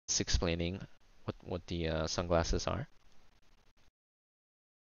It's explaining what the sunglasses are.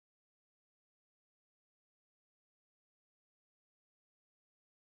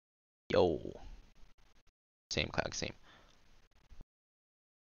 Yo, same clock, same.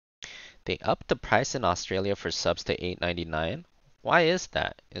 They upped the price in Australia for subs to $8.99. Why is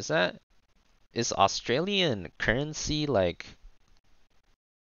that? Is Australian currency like?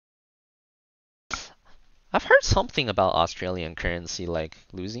 I've heard something about Australian currency like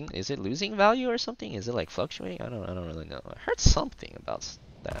losing. Is it losing value or something? Is it like fluctuating? I don't really know. I heard something about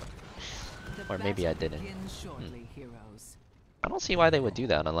that. Or maybe I didn't. I don't see why they would do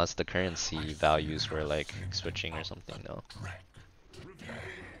that unless the currency values were like switching or something, no.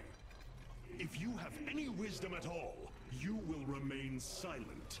 If you have any wisdom at all, you will remain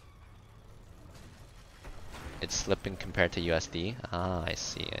silent. It's slipping compared to USD? Ah, I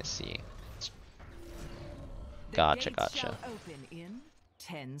see. Gotcha. Open in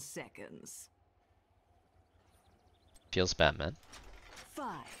 10 seconds. Feels bad, man. 5,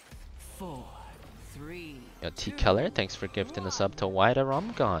 4, 3. Yo, T Keller, thanks for gifting the sub to Wida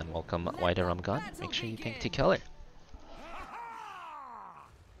Ramgon. Welcome, Wida Ramgon. Make sure you thank T Keller.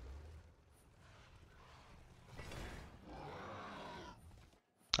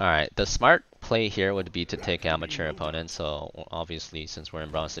 Alright, the smart play here would be to take amateur opponents, so obviously since we're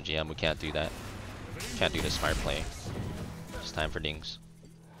in Bronze to GM we can't do that. Can't do the smart play. It's time for dings.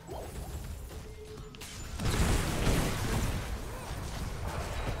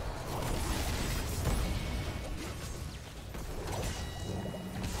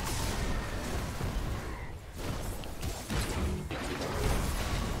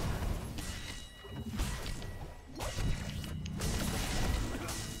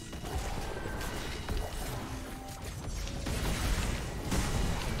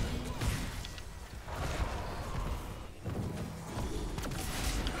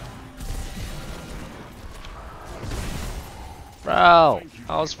 Bro,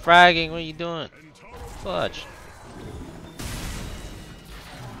 I was fragging. What are you doing? Fudge.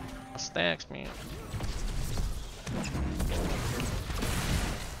 Stacks, man.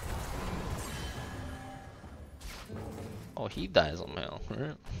 Oh, he dies on mail.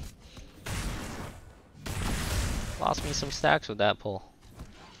 Right? Lost me some stacks with that pull.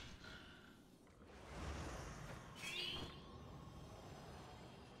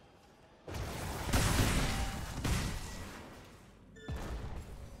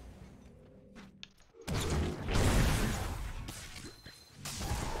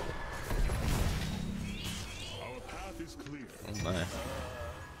 Oh my.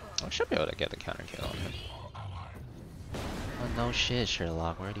 I should be able to get the counter kill on him. Oh no shit,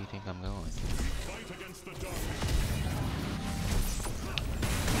 Sherlock. Where do you think I'm going?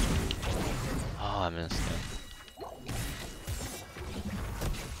 Oh, I missed it.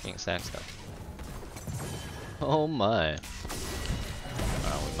 Getting stacks though. Oh my.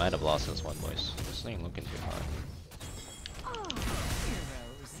 Wow, we might have lost this one, boys. This ain't looking too hot.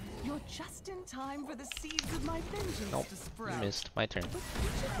 You're just in time for the seeds of my vengeance Nope, to sprout. missed. My turn.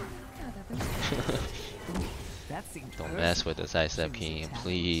 That seemed Don't mess with this ISEP King.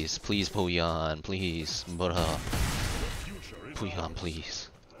 Please, please, Puyan, please. Bruh. Puyan, please.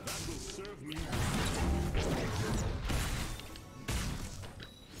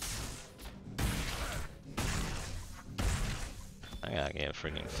 I gotta get a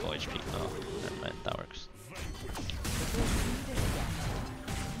freaking full HP. Oh, never mind, that works.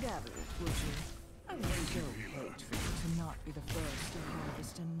 I would so hate for you to not be the first to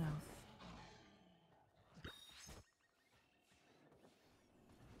harvest enough.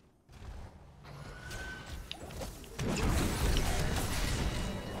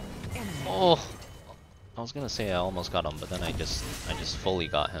 Oh, I was gonna say I almost got him, but then I just fully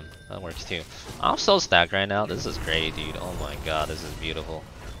got him. That works too. I'm so stacked right now. This is great, dude. Oh my god, this is beautiful.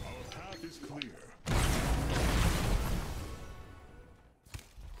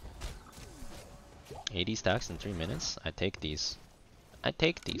 80 stacks in 3 minutes? I take these. I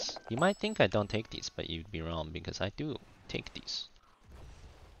take these. You might think I don't take these, but you'd be wrong because I do take these.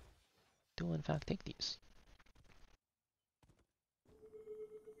 Do in fact take these.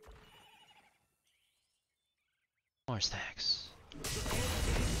 More stacks.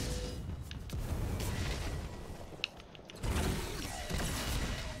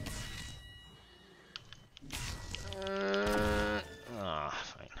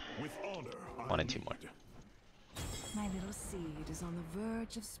 Fine. One and two more. My little seed is on the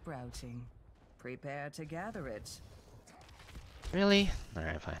verge of sprouting. Prepare to gather it. Really?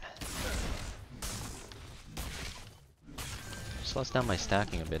 Alright, fine. Slows down my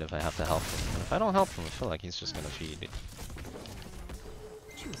stacking a bit if I have to help him. But if I don't help him, I feel like he's just gonna feed it.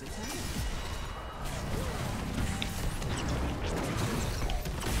 Choose a time.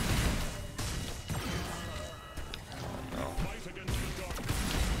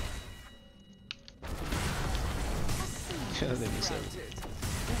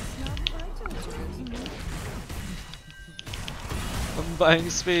 I'm buying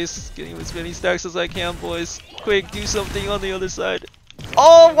space, getting as many stacks as I can, boys. Quick, do something on the other side.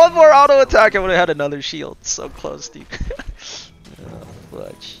 Oh, one more auto attack! I would have had another shield. So close, dude. Oh,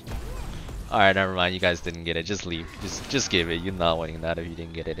 fudge. Alright, never mind. You guys didn't get it. Just leave. Just give it. You're not winning that if you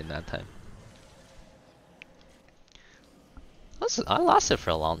didn't get it in that time. I lost it for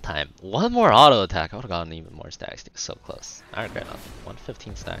a long time. One more auto attack. I would have gotten even more stacks, dude. So close. I regret nothing.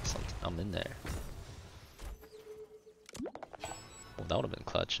 115 stacks. I'm in there. Well, that would have been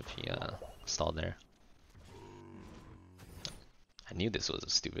clutch if he stalled there. I knew this was a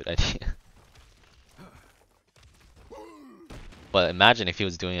stupid idea. But imagine if he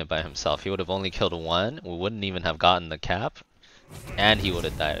was doing it by himself. He would have only killed one. We wouldn't even have gotten the cap. And he would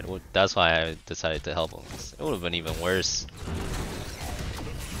have died. That's why I decided to help him. It would have been even worse.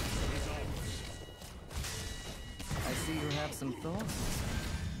 I see you have some thoughts.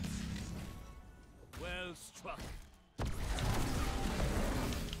 Well struck.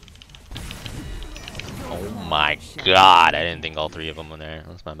 Oh my god, I didn't think all three of them were there.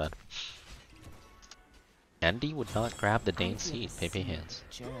 That's my bad. Andy would not grab the Dane seed. Pepe hands.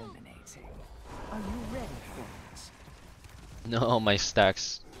 Germinating. Are you ready for it? No, my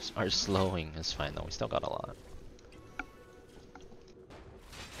stacks are slowing. It's fine though. We still got a lot.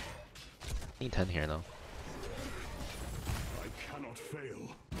 Need 10 here though. I cannot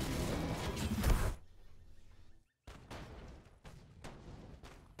fail.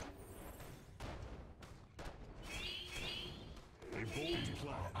 A bold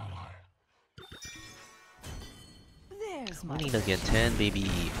plan. There's We my need to get 10, baby.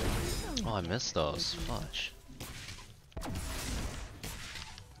 Oh, I missed those. Fudge.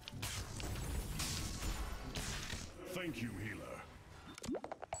 Thank you, healer.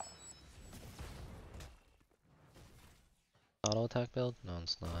 Auto attack build? No,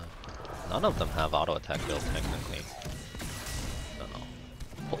 it's not. None of them have auto attack build technically. Uh-oh.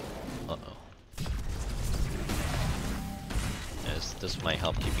 Oh, uh-oh. This might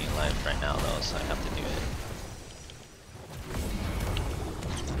help keep me alive right now though, so I have to do it.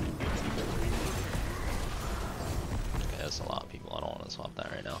 Okay, there's a lot of people. I don't want to swap that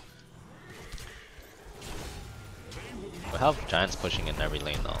right now. We have giants pushing in every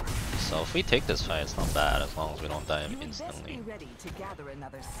lane though. So if we take this fight, it's not bad as long as we don't die instantly. ready to gather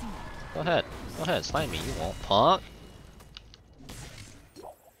another seed. Go ahead, slime me, you won't, punk.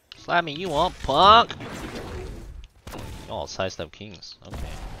 Slap me, you won't, punk. Oh, sidestep kings. Okay.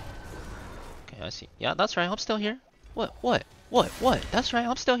 Okay, I see. Yeah, that's right. I'm still here. What? That's right.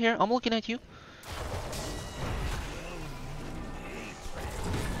 I'm still here. I'm looking at you.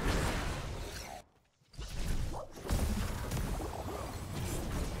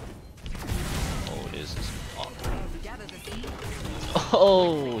 Oh, this is awkward.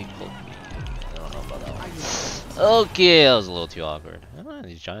 Oh, he poked me. I don't know about that one. Okay, that was a little too awkward. I don't know,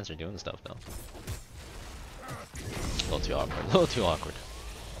 these giants are doing stuff though. A little too awkward. A little too awkward.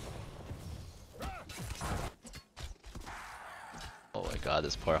 Oh my god,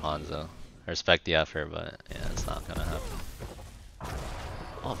 this poor Hanzo. I respect the effort, but yeah, it's not gonna happen.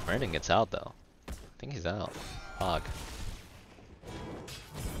 Oh, Brandon gets out though. I think he's out. Hog.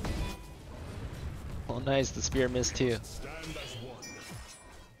 Oh nice, the spear missed too.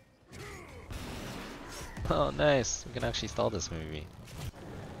 Oh nice, we can actually stall this movie.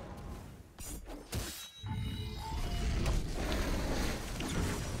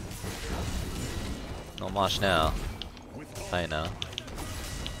 No mosh now. Fight now.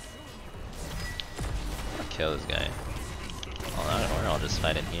 I'll kill this guy. Oh, or I'll just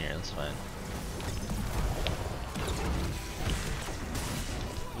fight in here, that's fine.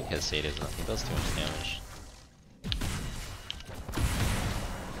 I think his Sate he does too much damage.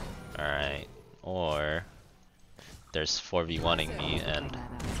 Alright. Or there's 4v1ing me and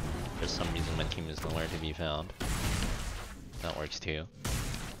for some reason my team is nowhere to be found. That works too.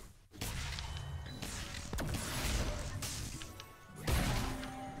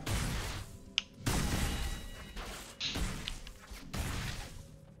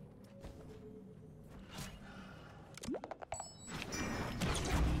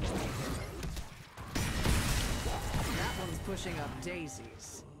 Pushing up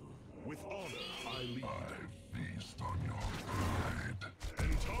daisies. With honor, I lead. I feast on your pride.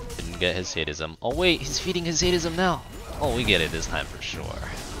 Didn't get his sadism. Oh wait, he's feeding his sadism now. Oh, we get it this time for sure.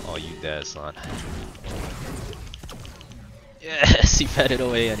 Oh, you dead, son. Yes, he fed it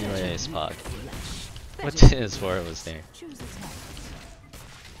away anyway, Spock. What his for it was there. Choose attack.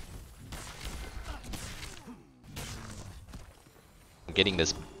 I'm getting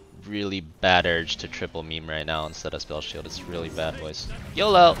this really bad urge to triple meme right now instead of spell shield. It's really bad, boys.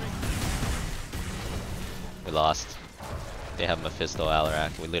 YOLO! We lost. They have Mephisto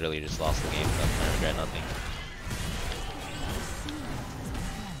Alarak. We literally just lost the game. I regret nothing.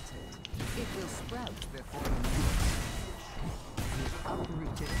 It will sprout before you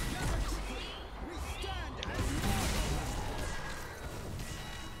uprooted.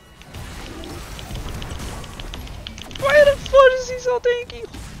 Why the fuck is he so tanky?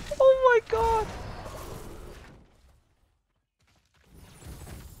 Oh my god!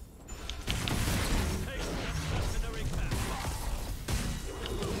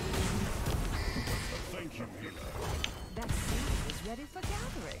 That seed is ready for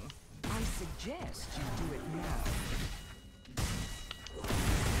gathering. I suggest you do it now.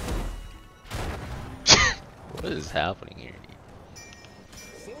 What is happening here?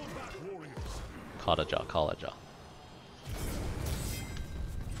 Call a jaw, call a jaw.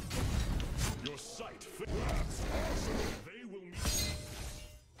 Your sight. They will meet.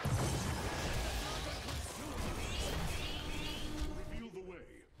 Reveal the way.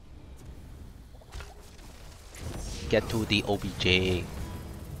 Get to the OBJ.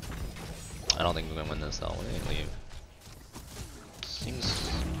 I don't think we're gonna win this though. What do they leave? Seems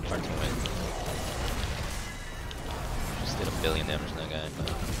hard to win. Just did 1 billion damage to that guy, but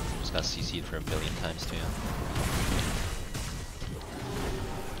just got CC'd for 1 billion times too.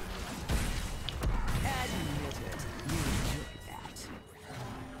 Admitted. You enjoyed that.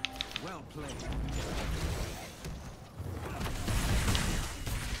 Well played.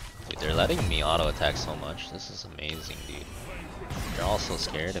 Dude, they're letting me auto attack so much. This is amazing, dude. They're all so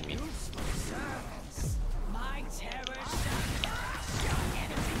scared of me. My terror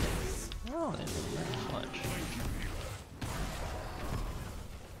Oh, they didn't flinch.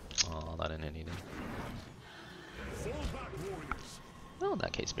 Oh, that didn't hit either. Well, in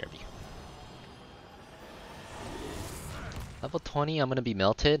that case, BRB. Level 20, I'm gonna be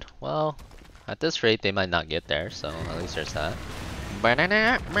melted. Well, at this rate, they might not get there, so at least there's that.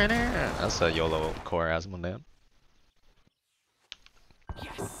 That's a YOLO core Asmondan.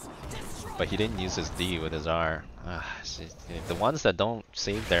 But he didn't use his D with his R. The ones that don't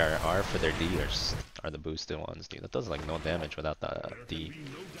save their R for their D are the boosted ones, dude. That does like no damage without the D.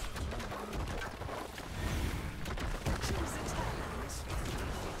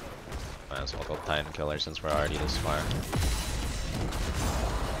 Might as well go Titan Killer since we're already this far.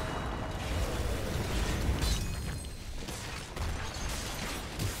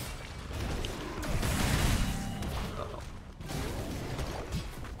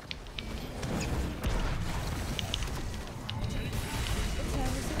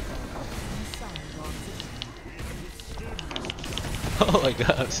 Oh my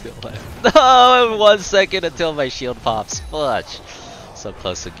god, I'm still alive. No, 1 second until my shield pops. Fudge. So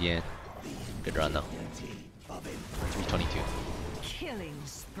close again. Good run though. 322. killing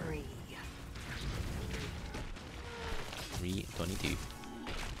spree. 322.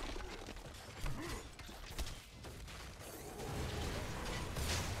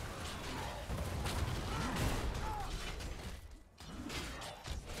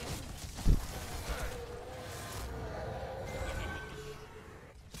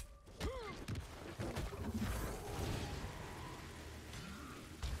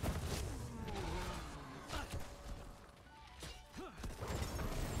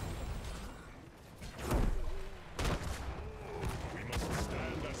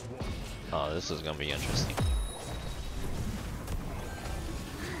 Oh, this is gonna be interesting.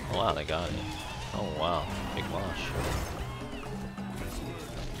 Oh wow, they got it. Oh wow, big wash.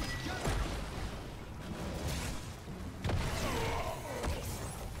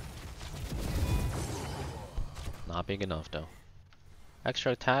 Not big enough though.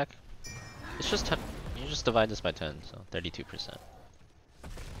 Extra attack? It's just 10. You just divide this by 10, so 32%.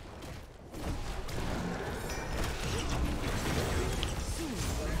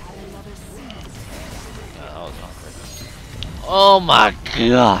 That was awkward. Oh my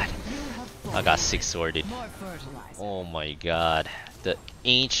god! I got 6 sworded. Oh my god. The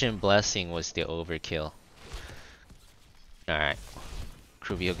ancient blessing was the overkill. Alright.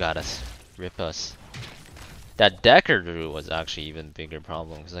 Kruvio got us. Rip us. That Decker Drew was actually even bigger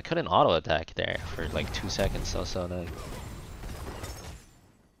problem because I couldn't auto attack there for like 2 seconds, so then.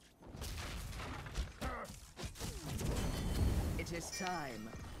 It is time.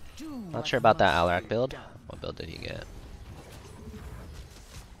 Not sure about that Alarak build. What build did he get?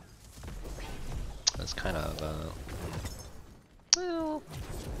 That's kind of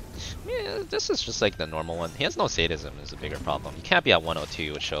Yeah, this is just like the normal one. He has no sadism is a bigger problem. You can't be at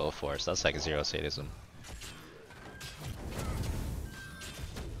 102 with show of force. That's like 0 sadism.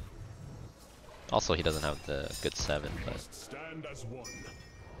 Also, he doesn't have the good 7, but... Stand as one.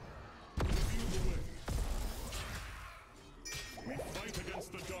 We fight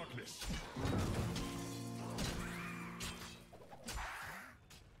against the darkness.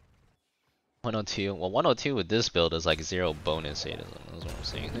 102. Well, 102 with this build is like 0 bonus sadism. That's what I'm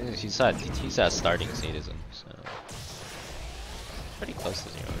saying. He's at starting sadism, so pretty close to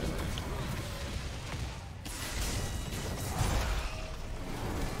 0. Really.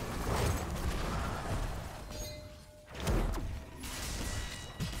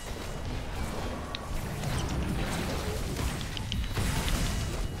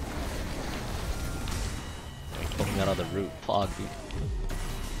 Pulling out of the root, Pog, dude.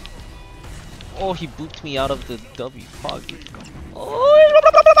 Oh, he booped me out of the W, Pog, dude. Oh!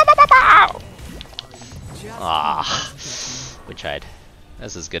 Ah, we tried.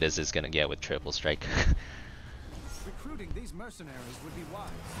 That's as good as it's gonna get with triple strike. Recruiting these mercenaries would be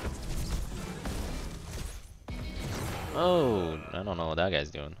wise. Oh, I don't know what that guy's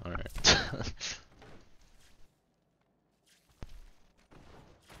doing. Alright.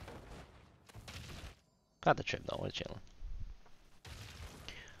 Got the trip though, we're chilling.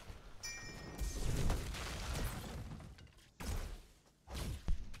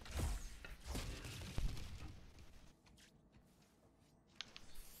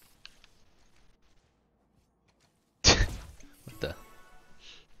 What the?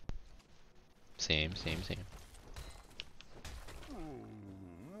 Same.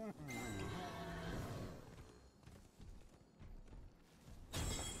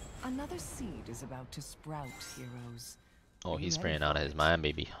 Another seed is about to sprout, heroes. Oh, Are you he's ready spraying for out of his it? mind,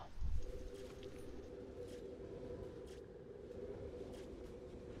 baby.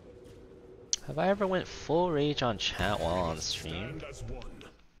 Have I ever went full rage on chat while on stream? Stand as one.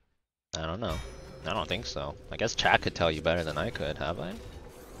 I don't know. I don't think so. I guess chat could tell you better than I could, have I?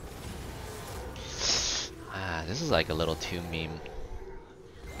 Ah, this is like a little too meme.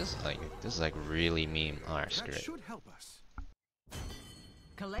 This is like really meme. Alright, screw That it. should help us.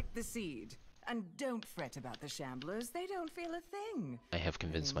 Collect the seed. And don't fret about the shamblers. They don't feel a thing. I have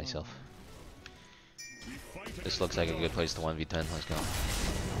convinced myself. We fight This against looks the like a good place to 1v10. Let's go.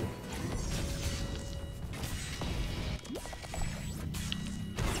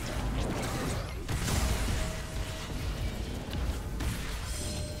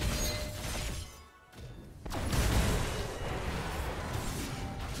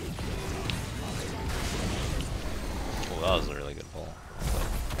 Oh, that was a really good pull.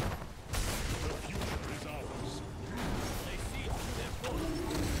 The future is ours.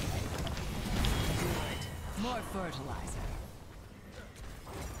 More fertilizer.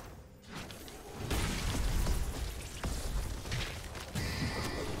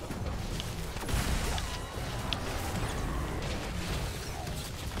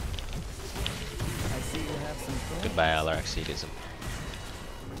 I see you have some thoughts. Goodbye, Alaraxidism.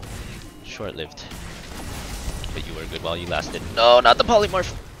 Short-lived. But you were good while you lasted. No, not the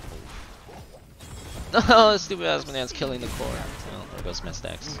polymorph! No, stupid ass man's killing the core. Well, there goes my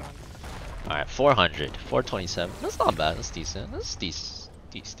stacks. Alright, 400. 427. That's not bad. That's decent. That's decent.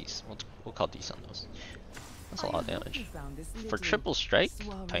 We'll call decent on those. That's a lot of damage. For triple strike,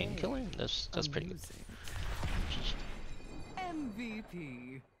 Titan killer, that's pretty good.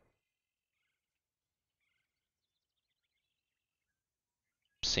 MVP.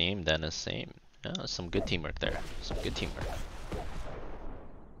 Same, Dennis, same. Yeah, some good teamwork there. Some good teamwork.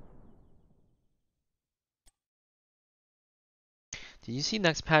 Did you see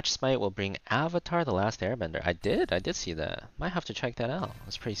next patch Smite will bring Avatar the Last Airbender? I did see that. Might have to check that out.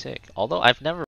 That's pretty sick. Although I've never